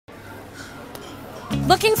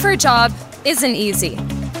Looking for a job isn't easy.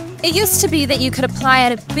 It used to be that you could apply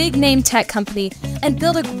at a big name tech company and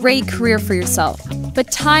build a great career for yourself.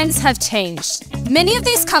 But times have changed. Many of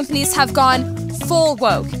these companies have gone full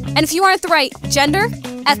woke. And if you aren't the right gender,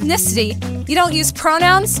 ethnicity, you don't use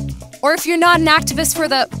pronouns, or if you're not an activist for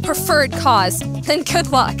the preferred cause, then good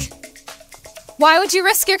luck. Why would you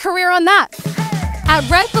risk your career on that? At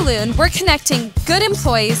Red Balloon, we're connecting good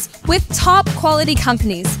employees with top quality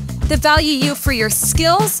companies that value you for your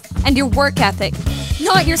skills and your work ethic,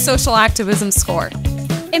 not your social activism score.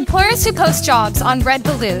 Employers who post jobs on Red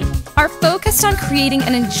Balloon are focused on creating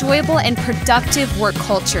an enjoyable and productive work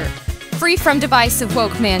culture, free from divisive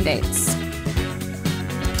woke mandates.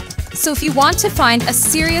 So if you want to find a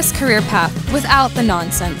serious career path without the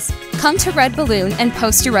nonsense, come to Red Balloon and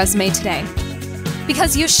post your resume today.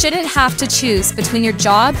 Because you shouldn't have to choose between your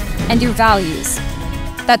job and your values.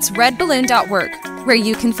 That's redballoon.work, where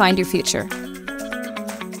you can find your future.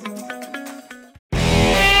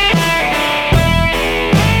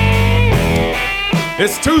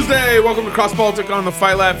 It's Tuesday. Welcome to Cross Politic on the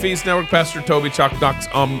Fight Laugh Feast Network. Pastor Toby Chalk Knox.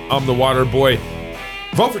 I'm the water boy.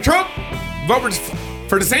 Vote for Trump. Vote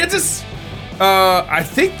for DeSantis. I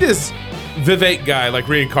think this Vivek guy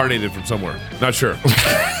reincarnated from somewhere. Not sure.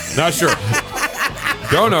 Not sure.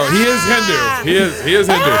 Don't know. He is Hindu. He is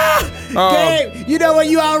Hindu. Gabe, you know what?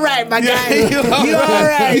 You all right, my guy. You all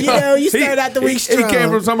right. You know, you started out the week strong. He came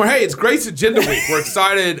from somewhere. Hey, it's Grace Agenda Week. We're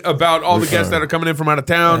excited about all the guests that are coming in from out of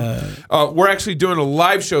town. We're actually doing a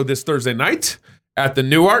live show this Thursday night at the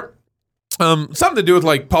New Art. Something to do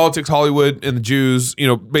with politics, Hollywood, and the Jews. You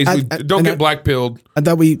know, basically, don't get black-pilled. I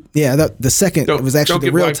thought the second was actually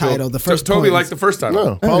the real title. The first Toby liked the first title.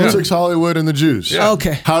 No, politics, Hollywood, and the Jews. Yeah.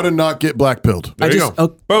 Okay. How to not get black-pilled. There you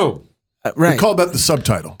go. Boom. Right. We called that the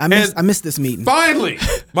subtitle. I missed this meeting. Finally,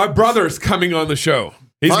 my brother's coming on the show.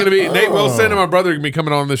 He's going to be, Nate Wilson and my brother are going to be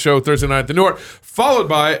coming on the show Thursday night at the New York, followed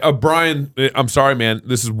by a Brian, I'm sorry, man,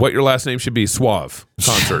 this is what your last name should be, Suave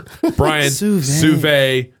concert. Brian Suve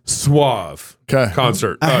Suave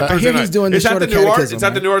concert. I hear he's doing it's the at the shorter New Art. catechism, It's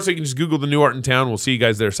at the New Art, so you can just Google the New Art in town. We'll see you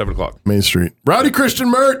guys there at 7 o'clock. Main Street. Rowdy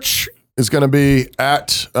Christian merch is going to be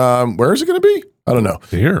at, where is it going to be? I don't know.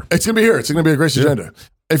 Here. It's going to be here. It's going to be a Grace Agenda.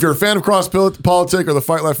 If you're a fan of Cross Politic or the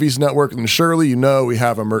Fight Laugh Feast Network, then surely you know we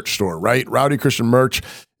have a merch store, right? Rowdy Christian merch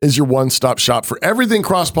is your one-stop shop for everything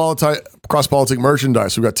Cross Politic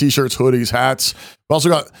merchandise. We've got t-shirts, hoodies, hats. We've also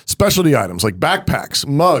got specialty items like backpacks,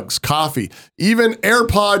 mugs, coffee, even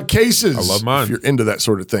AirPod cases. I love mine. If you're into that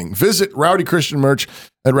sort of thing. Visit Rowdy Christian merch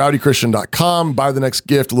at rowdychristian.com. Buy the next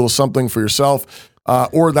gift, a little something for yourself.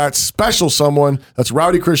 Or that special someone. That's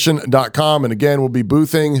rowdychristian.com. And again, we'll be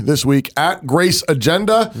boothing this week at Grace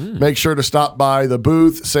Agenda. Make sure to stop by the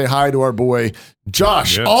booth. Say hi to our boy,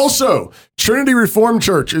 Josh. Yes. Also, Trinity Reformed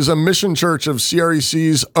Church is a mission church of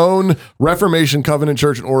CREC's own Reformation Covenant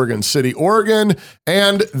Church in Oregon City, Oregon.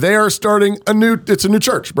 And they are starting a new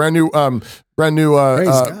church, brand new plant.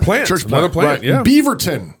 church Another plant. plant, Right. yeah.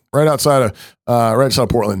 Beaverton. Right outside of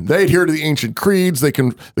Portland. They adhere to the ancient creeds, the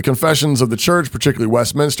confessions of the church, particularly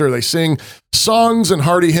Westminster. They sing songs and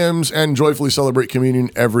hearty hymns and joyfully celebrate communion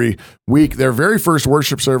every week. Their very first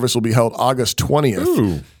worship service will be held August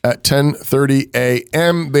 20th at 10:30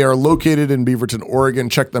 a.m. They are located in Beaverton, Oregon.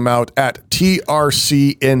 Check them out at trcnw.org.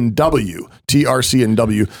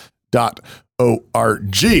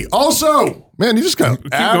 Also, man, you just got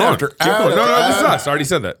ad after ad. No, this is us. I already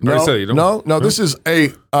said that. No, this is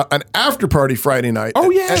an after party Friday night.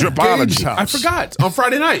 Oh, yeah. at Gabe's house. I forgot. On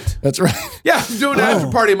Friday night. That's right. Yeah, I'm doing an after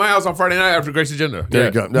party at my house on Friday night after Grace Agenda. There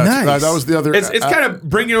you go. That was the other. It's kind of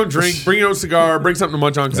bring your own drink, bring your own cigar, bring something to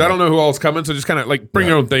munch on, because I don't know who all's coming, so just kind of bring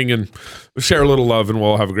your own thing and share a little love, and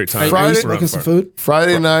we'll have a great time. Friday, making some food?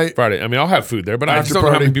 Friday night. Friday. I mean, I'll have food there, but I just don't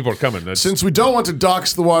know how many people are coming. Since we don't want to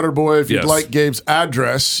dox the water boy, if you'd like Gabe's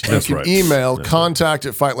address, you can email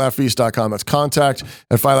contact@fightlaughfeast.com. That's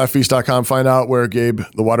contact@fightlaughfeast.com. Find out where Gabe,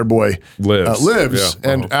 the water boy, lives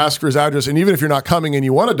and ask for his address. And even if you're not coming and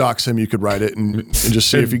you want to dox him, you could write it and just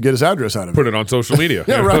see if you get his address out of it. Put it on social media.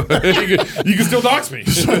 Yeah, right. You can still dox me.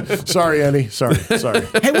 Sorry, Andy. Sorry.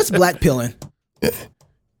 Hey, what's black pilling?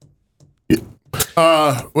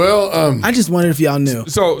 I just wondered if y'all knew.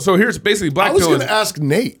 So here's basically black pilling. I was going to ask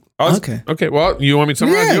Nate. Okay. Well, you want me to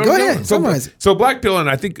summarize? Yeah, go ahead. Summarize it. So black pilling,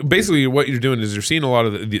 I think basically what you're doing is you're seeing a lot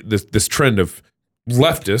of this trend of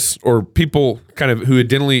leftists or people kind of who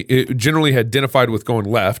generally identified with going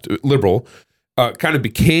left, liberal, kind of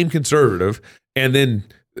became conservative, and then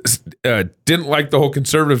didn't like the whole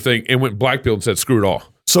conservative thing and went black pill and said screw it all.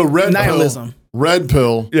 So red nihilism. red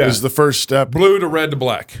pill is the first step. Blue to red to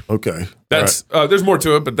black. Okay. That's there's more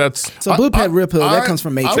to it, but that's So blue pill, red pill, that comes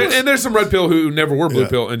from Matrix. and there's some red pill who never were blue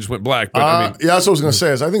pill and just went black. But I mean, yeah, that's what I was going to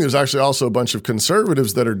say. Is I think there's actually also a bunch of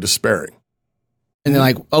conservatives that are despairing. And they're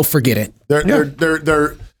like, oh, forget it. They're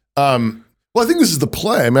well, I think this is the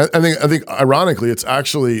play. I mean, I think ironically, it's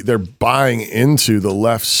actually they're buying into the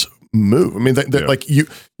left's move. I mean, like you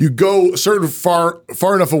go certain far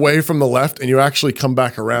enough away from the left, and you actually come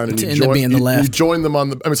back around and you join them on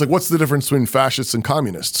the. I mean, it's like, what's the difference between fascists and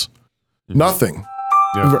communists? Nothing.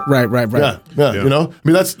 Yeah. Right. Yeah. You know, I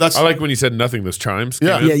mean, that's. I like when you said nothing. Those chimes.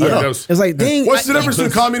 Yeah. It's like, dang. What's the difference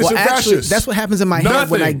between communists and fascists? That's what happens in my head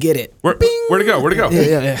when I get it. Where'd it go?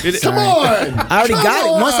 Yeah. Come on. I already got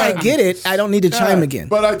it. Once I get it, I don't need to chime again.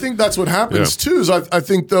 But I think that's what happens too. Is I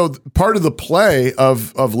think though part of the play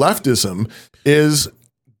of leftism is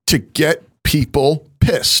to get people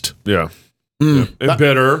pissed. Yeah. And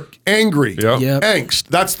bitter, angry, angst.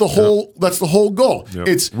 That's the whole. That's the whole goal. Yep.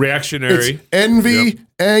 It's reactionary, it's envy,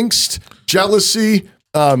 angst, jealousy,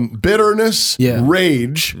 bitterness,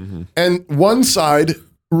 rage, and one side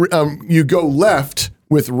you go left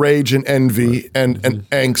with rage and envy and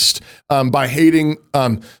angst by hating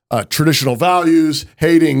traditional values,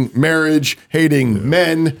 hating marriage, hating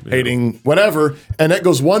men, hating whatever, and that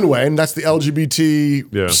goes one way, and that's the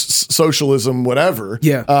LGBT socialism, whatever.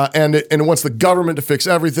 And it wants the government to fix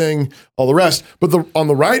everything, all the rest. But on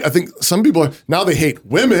the right, I think some people now they hate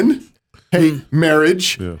women, hate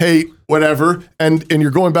marriage, hate whatever, and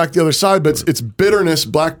you're going back the other side. But it's bitterness.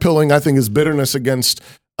 Black pilling, I think, is bitterness against.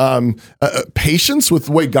 Patience with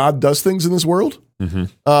the way God does things in this world,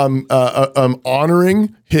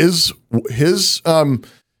 honoring His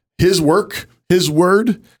work, His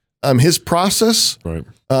word, His process. Right.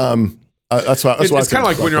 That's why it's kind of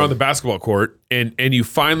like when you're on the basketball court and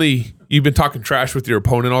you've been talking trash with your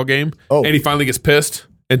opponent all game, and he finally gets pissed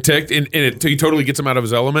and ticked, and he totally gets him out of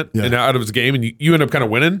his element and out of his game, and you end up kind of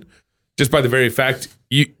winning. Just by the very fact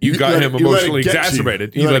you got him emotionally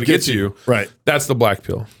exacerbated. You let it get to you. Right. That's the black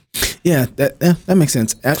pill. Yeah, that makes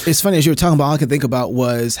sense. It's funny, as you were talking about, all I could think about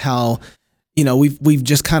was how, we've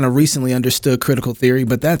just kind of recently understood critical theory,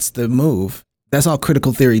 but that's the move. That's all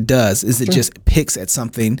critical theory does, is it just picks at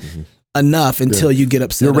something enough until you get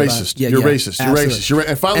upset. You're racist. You're racist. You're racist.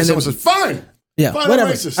 And finally someone says, fine. Yeah, fine,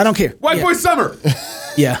 whatever. Racist. I don't care. White boy summer.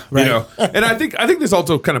 Yeah, right. And I think this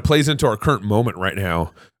also kind of plays into our current moment right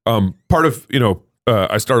now. Part of,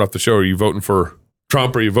 I start off the show, are you voting for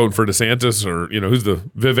Trump, or are you voting for DeSantis, or, who's the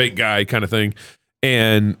Vivek guy kind of thing.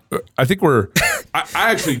 And I think I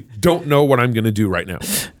actually don't know what I'm going to do right now.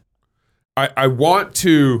 I want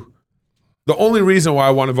to, the only reason why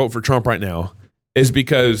I want to vote for Trump right now is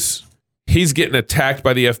because he's getting attacked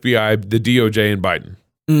by the FBI, the DOJ, and Biden.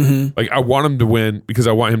 Like, I want him to win because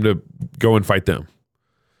I want him to go and fight them.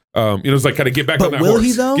 It's like kind of get back on that horse. Will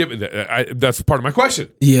he though? That's part of my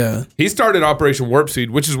question. Yeah. He started Operation Warp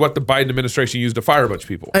Speed, which is what the Biden administration used to fire a bunch of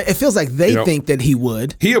people. It feels like they think that he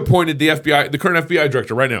would. He appointed the current FBI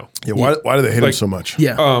director right now. Yeah. Why do they hate him so much?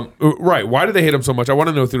 Yeah. Right. Why do they hate him so much? I want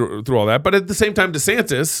to know through all that. But at the same time,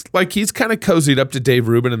 DeSantis, like, he's kind of cozied up to Dave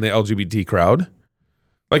Rubin and the LGBT crowd.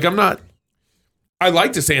 Like, I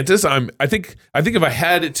like DeSantis. I think if I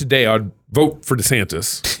had it today, I'd vote for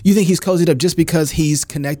DeSantis. You think he's cozied up just because he's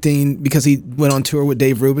connecting, because he went on tour with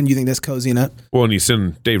Dave Rubin? You think that's cozying up? Well, and you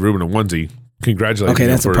send Dave Rubin a onesie, congratulating him. Okay,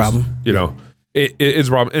 that's a problem. It's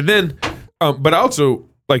a problem. And then, but also,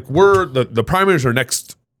 like, the primaries are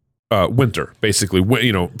next winter, basically.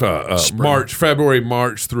 March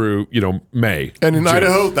through May. And in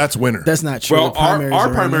Idaho, that's winter. That's not true. Well,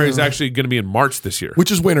 our primary is actually going to be in March this year,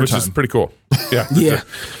 which is winter which time. is pretty cool. Yeah,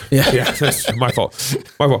 yeah. That's my fault.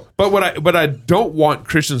 But what I don't want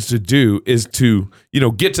Christians to do is to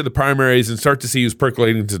get to the primaries and start to see who's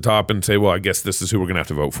percolating to the top and say, well, I guess this is who we're going to have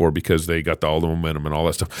to vote for because they got all the momentum and all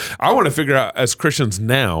that stuff. I want to figure out as Christians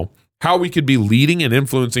now how we could be leading and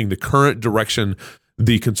influencing the current direction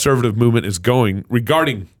the conservative movement is going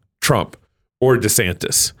regarding Trump or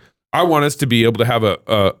DeSantis. I want us to be able to have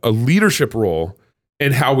a leadership role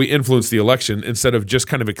in how we influence the election instead of just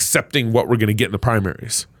kind of accepting what we're going to get in the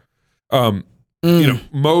primaries.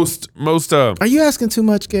 Most. Are you asking too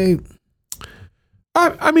much, Gabe?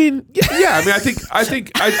 I mean, yeah. I think. I do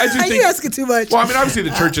think. Are you asking too much? Well, I mean, obviously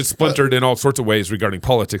the church is splintered in all sorts of ways regarding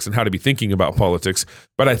politics and how to be thinking about politics.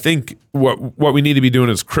 But I think what we need to be doing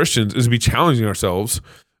as Christians is be challenging ourselves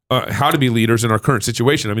how to be leaders in our current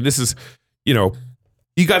situation. I mean, this is, you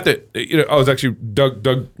got that. I was actually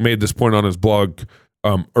Doug made this point on his blog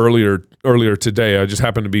earlier today. I just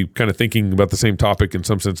happened to be kind of thinking about the same topic in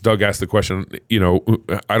some sense. Doug asked the question,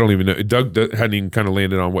 I don't even know. Doug hadn't even kind of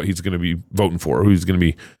landed on what he's going to be voting for, or who he's going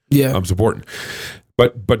to be supporting.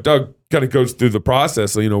 But Doug kind of goes through the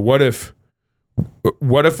process. What if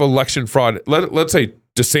election fraud, let's say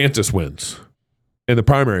DeSantis wins in the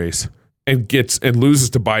primaries and loses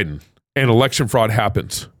to Biden, and election fraud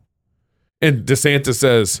happens. And DeSantis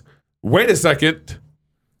says, wait a second,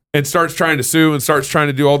 and starts trying to sue and starts trying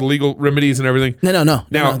to do all the legal remedies and everything. No,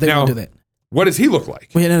 they won't do that. What does he look like?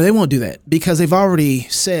 Well, no, they won't do that because they've already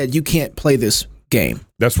said you can't play this game.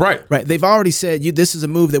 That's right. Right. They've already said this is a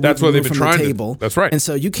move that we've removed from the table. That's right. And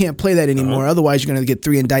so you can't play that anymore. Otherwise, you're going to get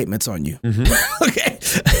 3 indictments on you. Mm-hmm. Okay.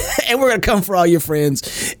 And we're going to come for all your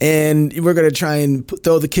friends, and we're going to try and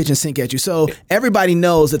throw the kitchen sink at you. So everybody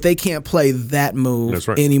knows that they can't play that move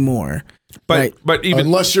anymore. But even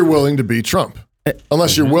unless you're willing to be Trump.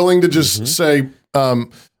 Unless you're willing to just say,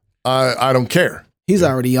 I don't care. He's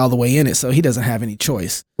already all the way in it, so he doesn't have any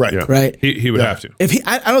choice. Right. Yeah. Right. He would have to.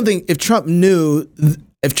 I don't think if Trump knew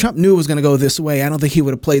it was going to go this way, I don't think he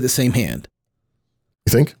would have played the same hand.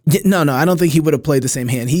 You think? No, I don't think he would have played the same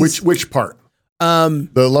hand. Which part?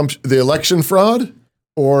 The election fraud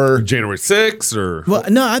or January 6th or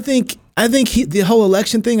no, I think the whole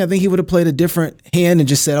election thing, I think he would have played a different hand and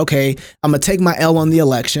just said, okay, I'm going to take my L on the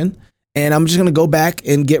election and I'm just going to go back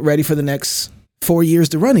and get ready for the next 4 years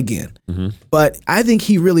to run again. Mm-hmm. But I think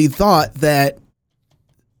he really thought that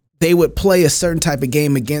they would play a certain type of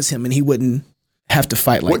game against him and he wouldn't have to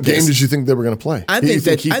fight like this. What game did you think they were going to play? I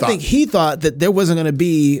think he thought that there wasn't going to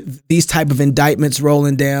be these type of indictments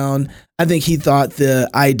rolling down. I think he thought the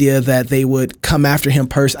idea that they would come after him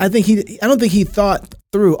personally. I don't think he thought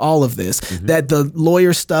through all of this, that the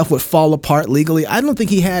lawyer stuff would fall apart legally. I don't think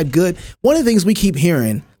he had good. One of the things we keep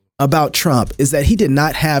hearing about Trump is that he did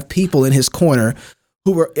not have people in his corner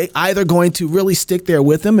who were either going to really stick there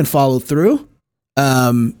with him and follow through.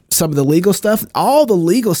 Some of the legal stuff, all the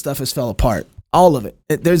legal stuff has fell apart. All of it.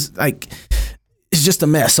 It's just a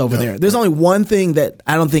mess over there. There's only one thing that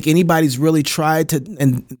I don't think anybody's really tried to,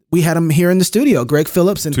 and we had him here in the studio, Greg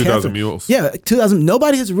Phillips and 2,000 Mules. Yeah, 2,000.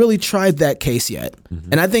 Nobody has really tried that case yet.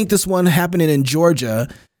 Mm-hmm. And I think this one happening in Georgia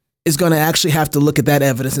is going to actually have to look at that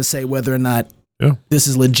evidence and say whether or not this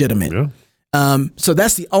is legitimate. Yeah. So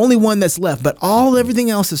that's the only one that's left, but everything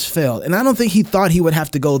else has failed. And I don't think he thought he would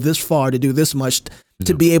have to go this far to do this much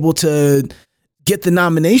to be able to get the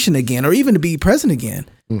nomination again, or even to be president again,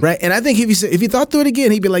 right? And I think if he thought through it again,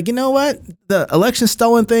 he'd be like, you know what, the election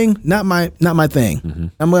stolen thing, not my thing. Mm-hmm.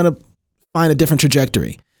 I'm going to find a different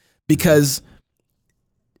trajectory, because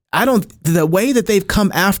the way that they've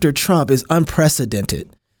come after Trump is unprecedented,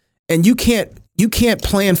 and you can't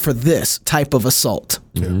plan for this type of assault.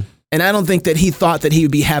 Mm-hmm. And I don't think that he thought that he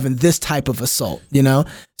would be having this type of assault,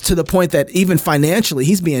 to the point that even financially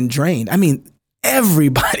he's being drained. I mean,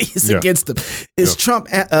 everybody is against him. It's Trump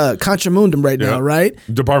contra mundum right now, right?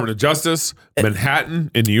 Department of Justice, Manhattan,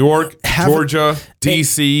 in New York, Georgia,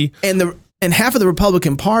 D.C. And half of the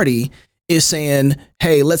Republican Party is saying,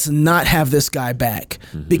 hey, let's not have this guy back.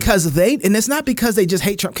 Mm-hmm. Because and it's not because they just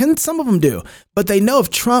hate Trump. Some of them do. But they know if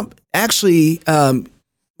Trump actually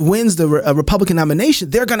wins the Republican nomination,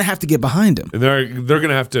 they're going to have to get behind him. And they're going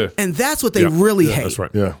to have to. And that's what they really hate. That's right.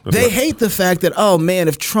 Yeah, they hate the fact that, oh man,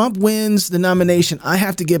 if Trump wins the nomination, I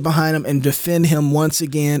have to get behind him and defend him once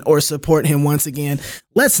again or support him once again.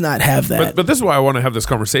 Let's not have that. But this is why I want to have this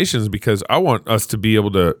conversation, is because I want us to be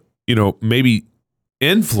able to, maybe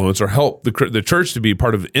influence or help the church to be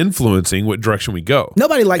part of influencing what direction we go.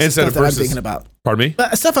 Nobody likes the stuff that I'm thinking about. Pardon me?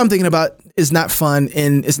 Stuff I'm thinking about is not fun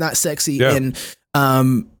and it's not sexy and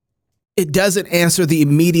it doesn't answer the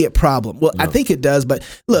immediate problem. Well, no. I think it does, but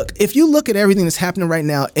look, if you look at everything that's happening right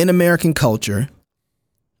now in American culture,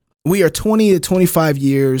 we are 20 to 25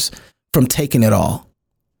 years from taking it all.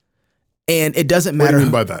 And it doesn't matter. What do you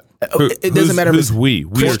mean by that? It doesn't matter. Who's we?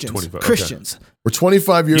 We Christians, are 25. Christians. Okay. We're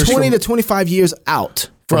 25 years 20 to 25 years out.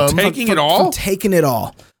 From taking it all? From taking it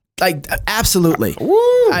all. Like, absolutely.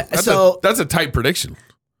 That's a tight prediction.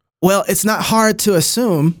 Well, it's not hard to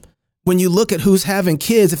assume when you look at who's having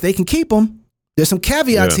kids, if they can keep them. There's some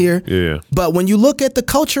caveats here. Yeah. But when you look at the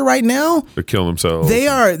culture right now, they're killing themselves. They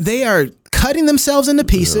are cutting themselves into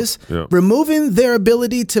pieces, removing their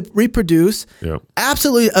ability to reproduce,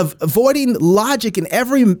 absolutely avoiding logic in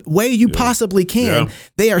every way you possibly can.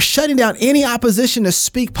 They are shutting down any opposition to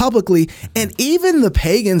speak publicly. And even the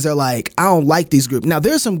pagans are like, I don't like these groups. Now,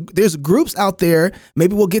 there's groups out there,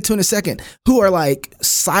 maybe we'll get to in a second, who are like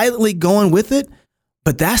silently going with it.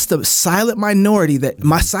 But that's the silent majority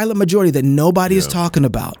that nobody is talking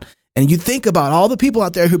about. And you think about all the people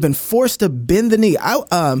out there who've been forced to bend the knee.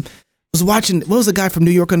 I was watching, what was the guy from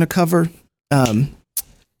New York Undercover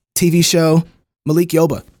TV show? Malik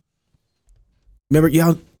Yoba. Remember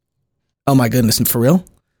y'all? Oh my goodness, for real?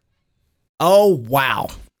 Oh, wow.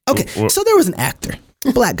 Okay, so there was an actor,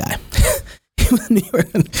 black guy. He was in New York.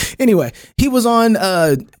 Anyway, he was on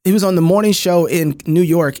the morning show in New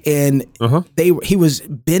York, and he was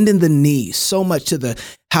bending the knee so much to the,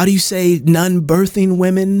 how do you say, non-birthing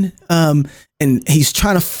women, and he's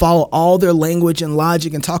trying to follow all their language and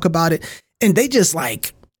logic and talk about it, and they just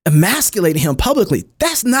like emasculating him publicly.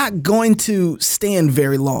 That's not going to stand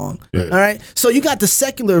very long. Yeah. All right. So you got the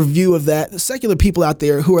secular view of that, the secular people out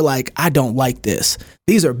there who are like, I don't like this.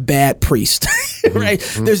 These are bad priests, right?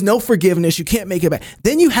 Mm-hmm. There's no forgiveness. You can't make it back.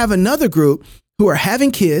 Then you have another group who are having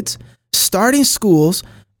kids, starting schools,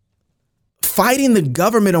 fighting the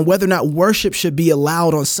government on whether or not worship should be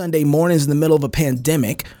allowed on Sunday mornings in the middle of a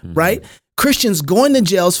pandemic, right? Christians going to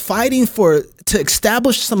jails, fighting to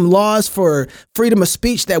establish some laws for freedom of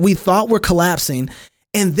speech that we thought were collapsing.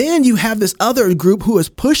 And then you have this other group who is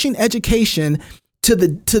pushing education to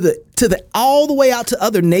the all the way out to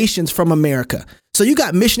other nations from America. So you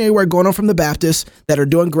got missionary work going on from the Baptists that are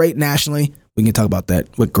doing great nationally. We can talk about that,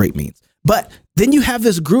 what great means. But then you have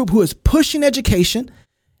this group who is pushing education.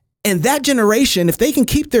 And that generation, if they can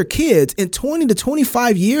keep their kids in 20 to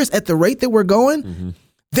 25 years at the rate that we're going,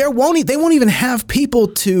 they won't even have people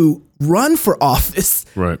to run for office,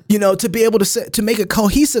 right? You know, to be able to make a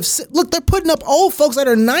cohesive. Look, they're putting up old folks that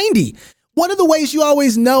are 90. One of the ways you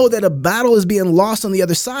always know that a battle is being lost on the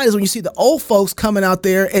other side is when you see the old folks coming out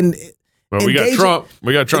there and. Well, we got Trump.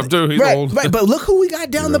 We got Trump too. He's old. Right, but look who we got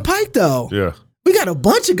down the pike, though. Yeah. We got a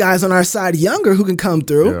bunch of guys on our side, younger, who can come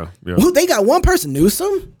through. Yeah. They got one person,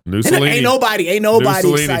 Newsom. Ain't nobody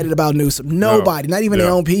excited about Newsom. Nobody, not even their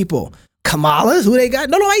own people. Kamala, who they got?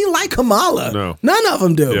 No, I ain't like Kamala. No. None of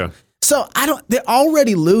them do. Yeah. So they're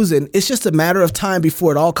already losing. It's just a matter of time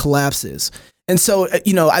before it all collapses. And so,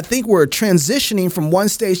 I think we're transitioning from one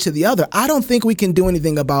stage to the other. I don't think we can do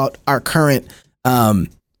anything about our current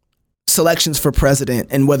selections for president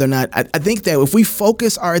and whether or not, I think that if we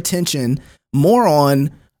focus our attention more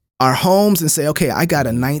on our homes and say, okay, I got a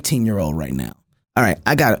 19-year-old right now. All right,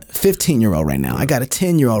 I got a 15-year-old right now. I got a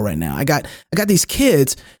 10-year-old right now. I got these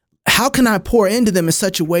kids. How can I pour into them in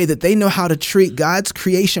such a way that they know how to treat God's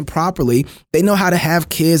creation properly? They know how to have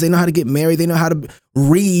kids. They know how to get married. They know how to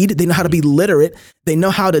read. They know how to be literate. They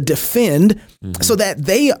know how to defend so that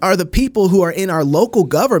they are the people who are in our local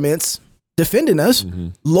governments defending us,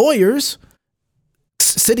 lawyers,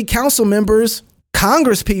 city council members,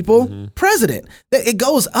 Congress people, president. It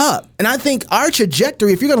goes up. And I think our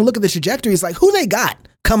trajectory, if you're going to look at the trajectory, it's like who they got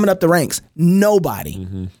coming up the ranks?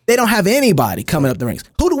 Nobody. They don't have anybody coming up the ranks.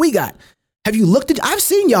 Who do we got? Have you looked at? I've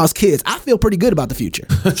seen y'all's kids. I feel pretty good about the future.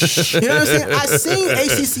 You know what I'm saying? I've seen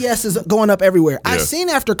ACCS is going up everywhere. Yeah. I've seen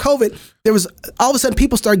after COVID, there was all of a sudden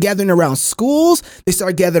people start gathering around schools. They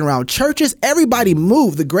start gathering around churches. Everybody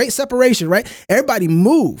moved. The great separation, right? Everybody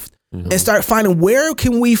moved and start finding where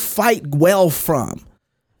can we fight well from?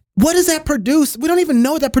 What does that produce? We don't even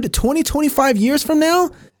know what that produce. 20, 25 years from now,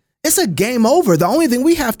 it's a game over. The only thing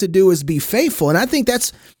we have to do is be faithful. And I think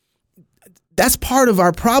that's part of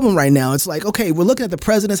our problem right now. It's like, okay, we're looking at the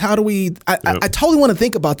presidents. How do we, I totally want to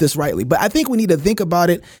think about this rightly, but I think we need to think about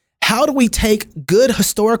it. How do we take good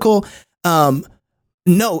historical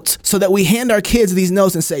notes so that we hand our kids these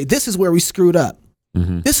notes and say, this is where we screwed up.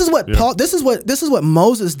 This is what this is what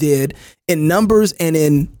Moses did in Numbers and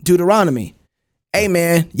in Deuteronomy. Hey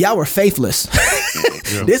man, y'all were faithless.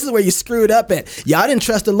 This is where you screwed up at. Y'all didn't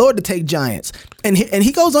trust the Lord to take giants. And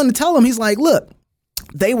he goes on to tell them, he's like, look,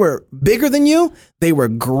 they were bigger than you. They were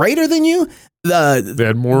greater than you. They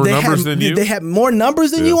had more numbers than you. They had more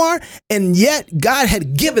numbers than you are. And yet God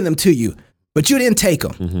had given them to you, but you didn't take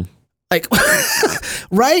them. Like,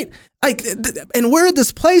 right? Like, and we're at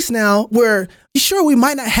this place now where sure, we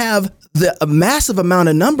might not have a massive amount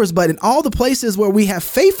of numbers, but in all the places where we have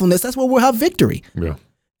faithfulness, that's where we'll have victory. Yeah.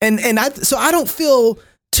 So I don't feel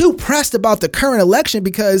too pressed about the current election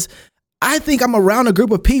because I think I'm around a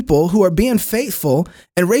group of people who are being faithful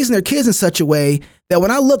and raising their kids in such a way that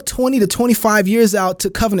when I look 20 to 25 years out to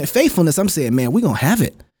covenant faithfulness, I'm saying, man, we're going to have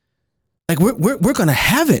it. Like we're going to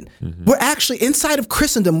have it. We're actually inside of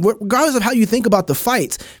Christendom, regardless of how you think about the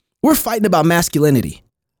fights, we're fighting about masculinity.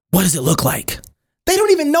 What does it look like? They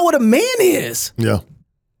don't even know what a man is. Yeah.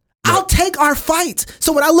 I'll take our fights.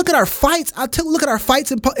 So when I look at our fights, look at our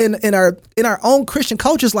fights in our own Christian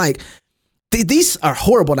cultures. Like these are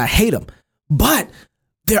horrible and I hate them, but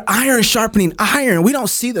they're iron sharpening iron. We don't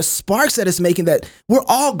see the sparks that it's making. That we're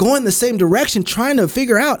all going the same direction, trying to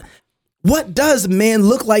figure out what does men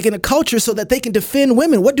look like in a culture so that they can defend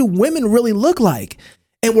women? What do women really look like?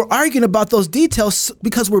 And we're arguing about those details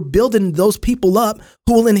because we're building those people up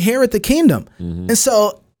who will inherit the kingdom. And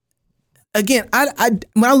so, again, I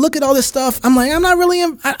when I look at all this stuff, I'm like, I'm not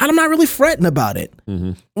really fretting about it.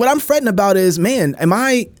 What I'm fretting about is, man, am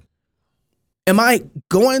I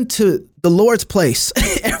going to the Lord's place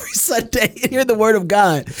every Sunday and hear the word of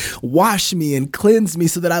God wash me and cleanse me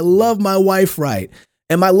so that I love my wife right?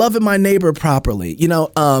 Am I loving my neighbor properly?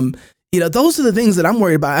 Those are the things that I'm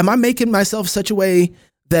worried about. Am I making myself such a way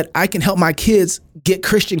that I can help my kids get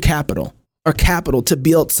Christian capital or capital to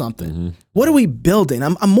build something? What are we building?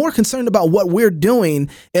 I'm more concerned about what we're doing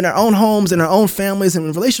in our own homes, in our own families, and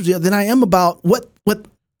in relationships than I am about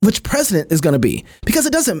which president is going to be, because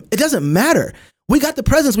it doesn't matter. We got the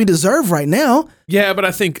presidents we deserve right now. Yeah, but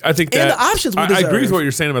I think that the options we deserve. I agree with what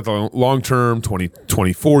you're saying about the long term,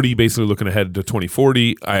 2040, basically looking ahead to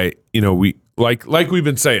 2040. We like we've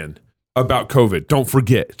been saying about COVID, don't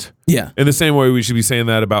forget. Yeah. In the same way we should be saying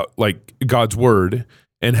that about like God's word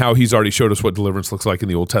and how he's already showed us what deliverance looks like in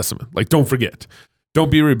the Old Testament. Like, don't forget.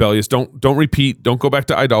 Don't be rebellious. Don't repeat. Don't go back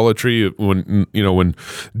to idolatry. When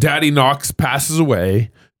Daddy Knox passes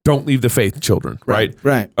away, don't leave the faith, children. Right.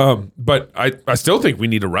 But I still think we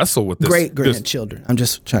need to wrestle with this. Great grandchildren. I'm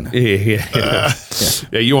just trying to. Yeah.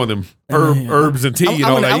 You want them herbs and tea. You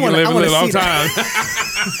can live a long time.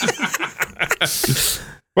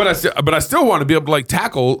 But I still want to be able to like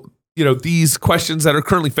tackle these questions that are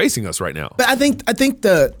currently facing us right now. But I think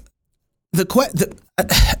because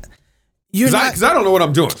I don't know what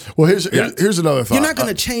I'm doing. Well, here's another thought. You're not going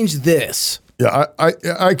to change this. Yeah,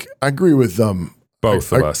 I agree with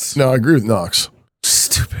both of us. No, I agree with Knox.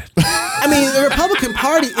 Stupid. I mean, the Republican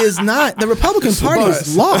Party is not. The Republican Party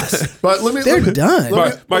is lost. But they're done.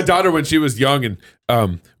 My daughter, when she was young,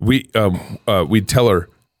 and we'd tell her,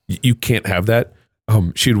 "You can't have that."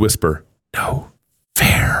 She'd whisper, "No,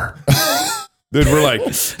 fair." Then we're like,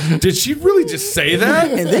 "Did she really just say that?"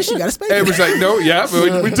 And then she got a spank. And it was like, "No, yeah,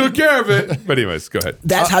 but we took care of it." But anyways, go ahead.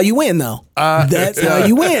 That's how you win, though. That's how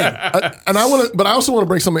you win. And I also want to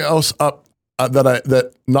bring something else up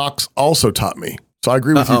that Knox also taught me. So I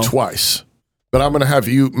agree with you twice, but I'm going to have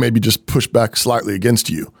you maybe just push back slightly against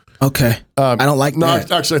you. Okay. I don't like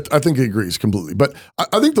that. Actually, I think he agrees completely. But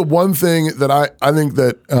I think the one thing that I think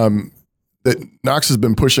that Knox has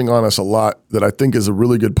been pushing on us a lot that I think is a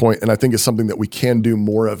really good point, and I think is something that we can do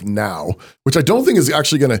more of now, which I don't think is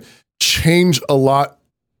actually going to change a lot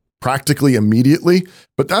practically immediately,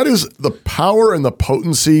 but that is the power and the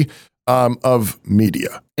potency of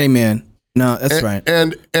media. Amen. No, that's right.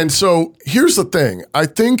 And so here's the thing. I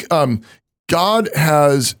think God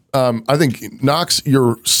has, I think, Knox,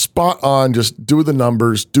 you're spot on. Just do the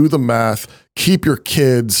numbers, do the math, keep your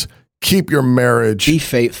kids, keep your marriage. Be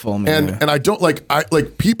faithful, man. And I don't like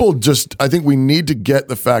people just, I think we need to get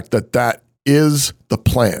the fact that is the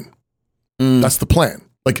plan. That's the plan.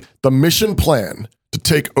 Like the mission plan to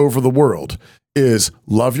take over the world is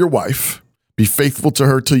love your wife, be faithful to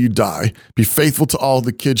her till you die, be faithful to all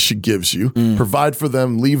the kids she gives you, provide for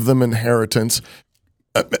them, leave them inheritance.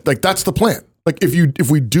 Like that's the plan. Like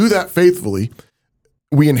if we do that faithfully,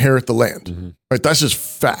 we inherit the land. Right? That's just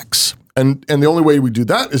facts. And the only way we do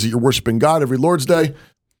that is that you're worshiping God every Lord's Day.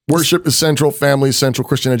 Worship is central, family is central,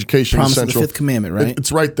 Christian education Promise is central. Of the fifth commandment, right?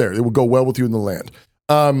 It's right there. It will go well with you in the land.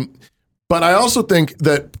 But I also think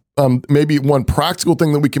that maybe one practical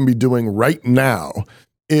thing that we can be doing right now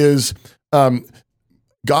is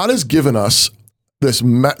God has given us these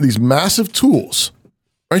massive tools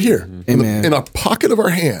right here in a pocket of our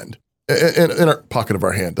hand. In our pocket of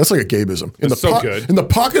our hand. That's like a gabeism. Good. In the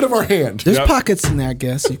pocket of our hand. There's pockets in there, I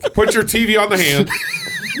guess. You can put your TV on the hand.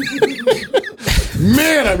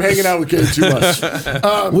 Man, I'm hanging out with Gabe too much.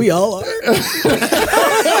 We all are.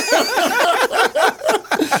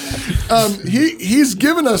 He's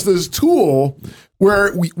given us this tool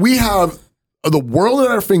where we have the world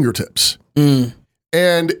at our fingertips, and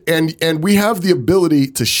we have the ability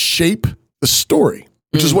to shape the story,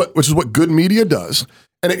 which is what good media does.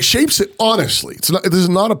 And it shapes it honestly. This is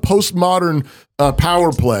not a postmodern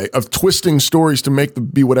power play of twisting stories to make them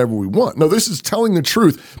be whatever we want. No, this is telling the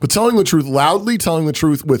truth, but telling the truth loudly, telling the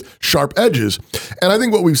truth with sharp edges. And I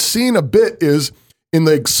think what we've seen a bit is in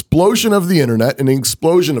the explosion of the internet and the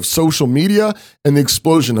explosion of social media and the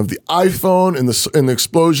explosion of the iPhone and the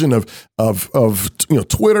explosion of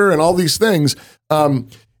Twitter and all these things.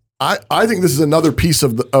 I think this is another piece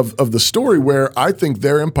of the story where I think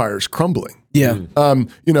their empire is crumbling. Yeah.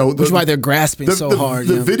 Which is why they're grasping so hard.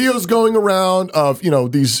 The videos going around of,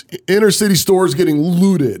 these inner city stores getting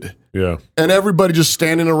looted Yeah. And everybody just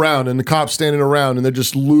standing around, and the cops standing around, and they're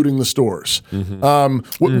just looting the stores.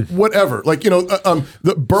 Whatever, like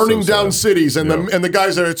the burning down cities, and the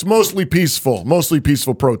guys there. It's mostly peaceful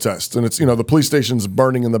protests, and it's the police station's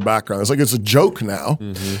burning in the background. It's like it's a joke now.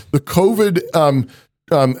 The COVID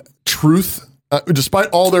truth. Despite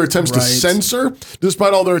all their attempts to censor,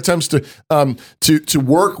 despite all their attempts to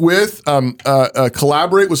work with,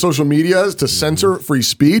 collaborate with social media to censor free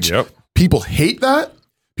speech, people hate that.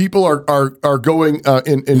 People are going I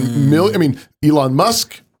mean, Elon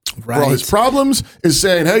Musk, for all his problems, is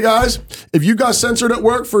saying, "Hey guys, if you got censored at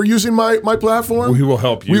work for using my platform, we will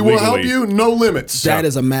help you. We will help you. No limits." That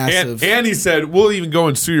is a massive. And he said, "We'll even go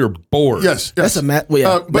and sue your board." Yes. That's a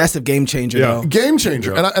massive game changer. Though. Game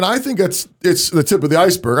changer, and I think it's the tip of the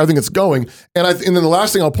iceberg. I think it's going, and then the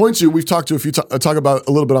last thing I'll point to, we've talked to talk about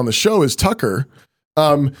a little bit on the show, is Tucker.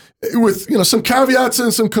 With some caveats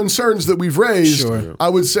and some concerns that we've raised, I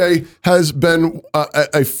would say has been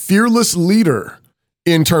a fearless leader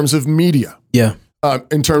in terms of media. Yeah.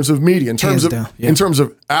 In terms of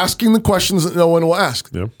asking the questions that no one will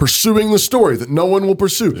ask, pursuing the story that no one will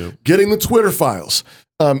pursue, getting the Twitter files,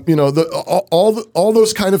 all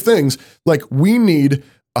those kind of things. Like, we need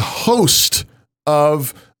a host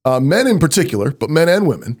of men in particular, but men and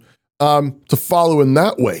women, to follow in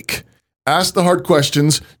that wake. Ask the hard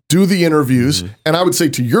questions, do the interviews. And I would say,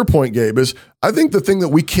 to your point, Gabe, is I think the thing that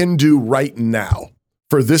we can do right now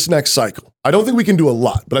for this next cycle, I don't think we can do a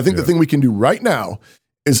lot, but I think the thing we can do right now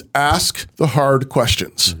is ask the hard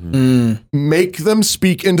questions. Make them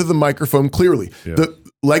speak into the microphone clearly. The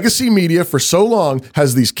legacy media for so long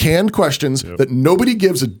has these canned questions that nobody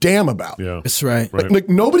gives a damn about. That's right. Like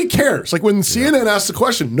nobody cares. Like when CNN asks a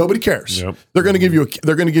question, nobody cares. They're going to give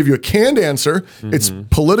you a canned answer. It's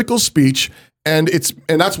political speech. And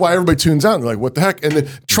that's why everybody tunes out. And they're like, what the heck? And then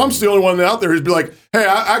Trump's the only one out there who's be like, hey,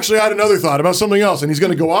 I actually had another thought about something else. And he's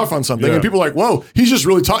going to go off on something. And people are like, whoa, he's just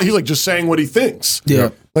really talking. He's like just saying what he thinks.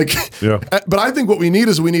 But I think what we need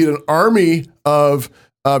is an army of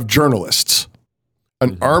journalists.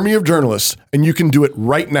 An army of journalists, and you can do it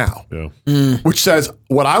right now. Which says,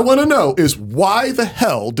 what I want to know is, why the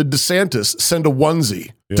hell did DeSantis send a onesie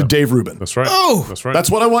to Dave Rubin? That's right. That's right. That's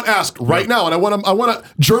what I want asked right now. And I want a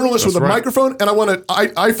journalist with a microphone, and I want an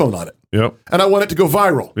iPhone on it. And I want it to go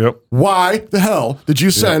viral. Why the hell did you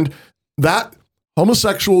send that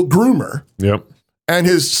homosexual groomer and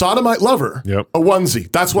his sodomite lover a onesie?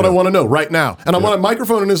 That's what I want to know right now. And I want a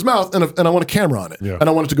microphone in his mouth, and I want a camera on it. And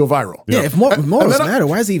I want it to go viral. If morals matter,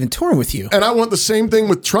 why is he even touring with you? And I want the same thing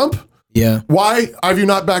with Trump. Why have you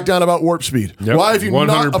not backed down about warp speed? Why have you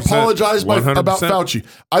not apologized about Fauci?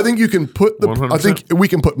 I think you can put I think we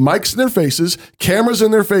can put mics in their faces, cameras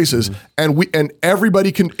in their faces, and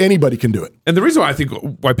anybody can do it. And the reason why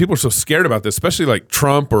people are so scared about this, especially like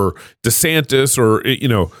Trump or DeSantis or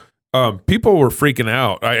people were freaking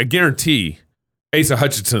out. I guarantee Asa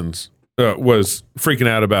Hutchinson's was freaking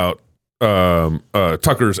out about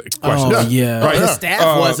Tucker's question. Right. His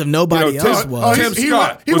staff was, if nobody else was. Tim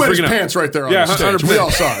Scott he wet his pants right there on the stage. 100%. We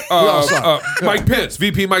all saw it. Mike Pence,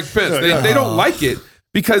 VP Mike Pence. They don't like it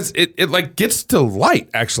because it like gets to light.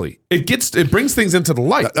 Actually, it brings things into the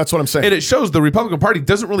light. That's what I'm saying. And it shows the Republican Party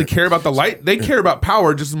doesn't really care about the light. They care about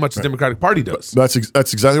power just as much as the Democratic Party does. That's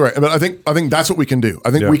exactly right. But I think that's what we can do.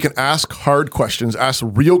 I think we can ask hard questions, ask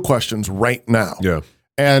real questions right now.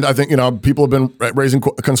 And I think, people have been raising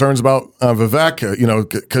concerns about Vivek,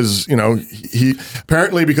 because, he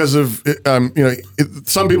apparently, because of,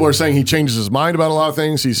 some people are saying he changes his mind about a lot of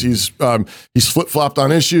things. He's flip-flopped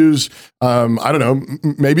on issues. I don't know.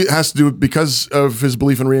 Maybe it has to do because of his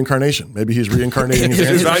belief in reincarnation. Maybe he's reincarnating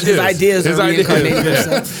his ideas. His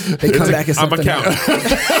ideas. They come back as something. I'm a count.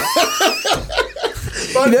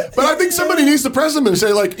 But I think somebody needs to press him and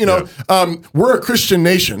say, like, we're a Christian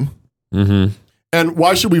nation. And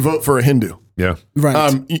why should we vote for a Hindu?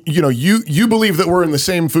 Right. You believe that we're in the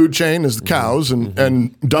same food chain as the cows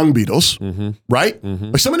and dung beetles, right?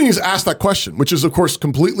 Like, somebody needs to ask that question, which is, of course,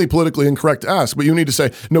 completely politically incorrect to ask. But you need to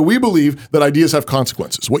say, no, we believe that ideas have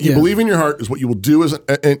consequences. What you believe in your heart is what you will do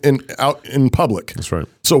out in public. That's right.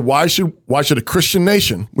 So why should a Christian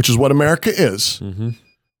nation, which is what America is,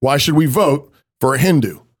 why should we vote for a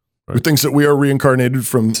Hindu who thinks that we are reincarnated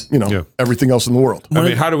from, everything else in the world? I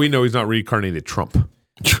mean, how do we know he's not reincarnated Trump?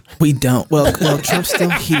 We don't. Well, Trump's still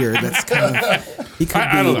here. That's kind of, he could be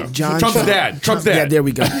I don't know. John Trump's Trump. dad. Trump's dad. Yeah, there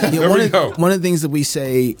we go. One of the things that we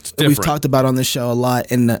say, we've talked about on the show a lot,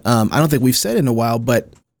 and I don't think we've said it in a while,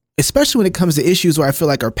 but especially when it comes to issues where I feel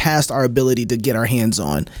like are past our ability to get our hands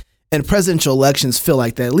on. And presidential elections feel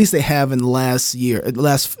like that. At least they have in the last year,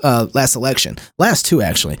 last election, last two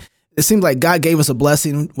actually. it seemed like God gave us a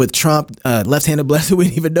blessing with Trump, left-handed blessing. We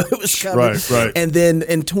didn't even know it was coming. Right. And then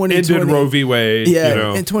in 2020, Ended Roe v. Wade.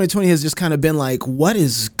 in 2020 has just kind of been like, what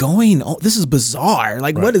is going on? This is bizarre.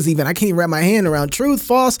 Like, what is even? I can't even wrap my hand around truth,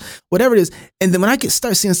 false, whatever it is. And then when I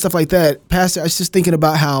start seeing stuff like that, Pastor, I was just thinking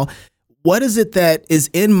about how, what is it that is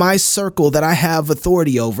in my circle that I have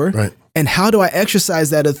authority over? Right. And how do I exercise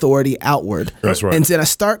that authority outward? That's right. And then I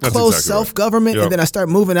start close exactly self-government, Yep. and then I start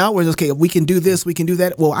moving outwards. Okay, we can do this, we can do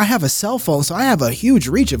that. Well, I have a cell phone, so I have a huge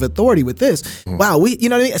reach of authority with this. Wow, you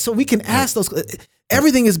know what I mean? So we can ask those.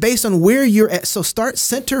 Everything is based on where you're at. So start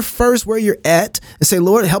center first where you're at and say,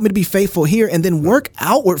 Lord, help me to be faithful here, and then work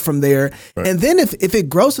outward from there. Right. And then if it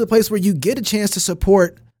grows to the place where you get a chance to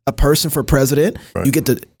support a person for president, you get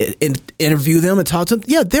to interview them and talk to them.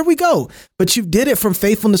 Yeah, there we go. But you did it from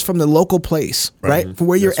faithfulness from the local place, right? From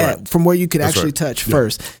where you're at, from where you could actually touch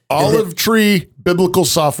first. Olive Tree Biblical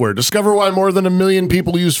Software. Discover why more than 1 million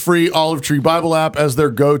people use free Olive Tree Bible app as their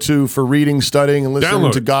go-to for reading, studying, and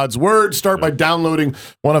listening to God's Word. Start by downloading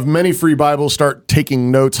one of many free Bibles. Start taking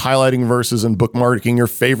notes, highlighting verses, and bookmarking your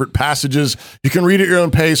favorite passages. You can read at your own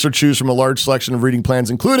pace or choose from a large selection of reading plans,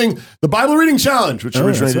 including the Bible Reading Challenge, which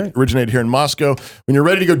originated here in Moscow. When you're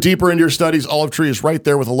ready to go deeper into your studies, Olive Tree is right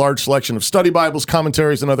there with a large selection of study Bibles,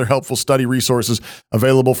 commentaries, and other helpful study resources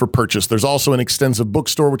available for purchase. There's also an extensive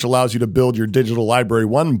bookstore, which allows you to build your digital library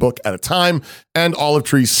one book at a time. And Olive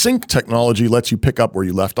Tree's Sync technology lets you pick up where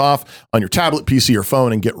you left off on your tablet, PC, or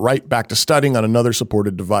phone and get right back to studying on another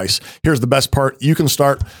supported device. Here's the best part. You can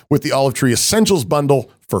start with the Olive Tree Essentials Bundle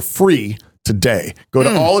for free today. Go to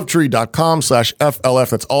olivetree.com/FLF.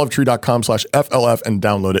 That's olivetree.com/FLF and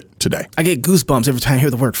download it today. I get goosebumps every time I hear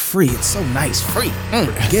the word free. It's so nice. Free.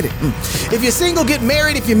 Get it. If you're single, get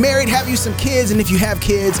married. If you're married, have you some kids. And if you have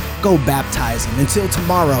kids, go baptize them. Until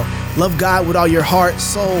tomorrow, love God with all your heart,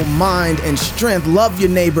 soul, mind, and strength. Love your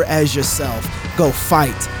neighbor as yourself. Go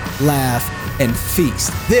fight, laugh, and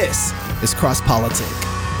feast. This is Cross Politic.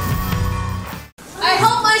 I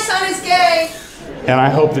hope my son is gay. And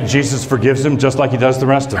I hope that Jesus forgives him just like he does the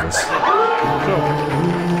rest of us.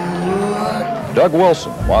 Doug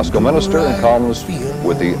Wilson, Moscow minister and columnist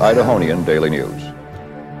with the Idahonian Daily News.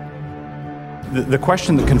 The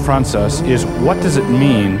question that confronts us is, what does it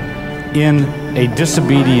mean in a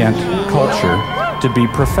disobedient culture to be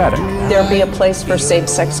prophetic? There be a place for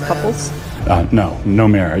same-sex couples? No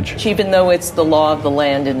marriage. Even though it's the law of the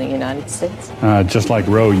land in the United States? Just like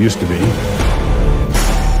Roe used to be.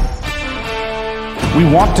 We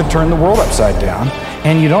want to turn the world upside down,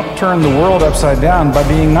 and you don't turn the world upside down by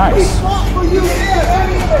being nice.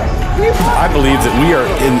 I believe that we are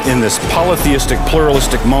in this polytheistic,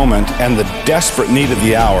 pluralistic moment, and the desperate need of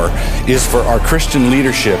the hour is for our Christian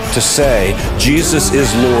leadership to say, Jesus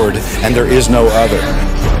is Lord, and there is no other.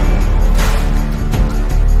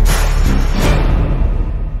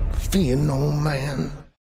 Fear no man.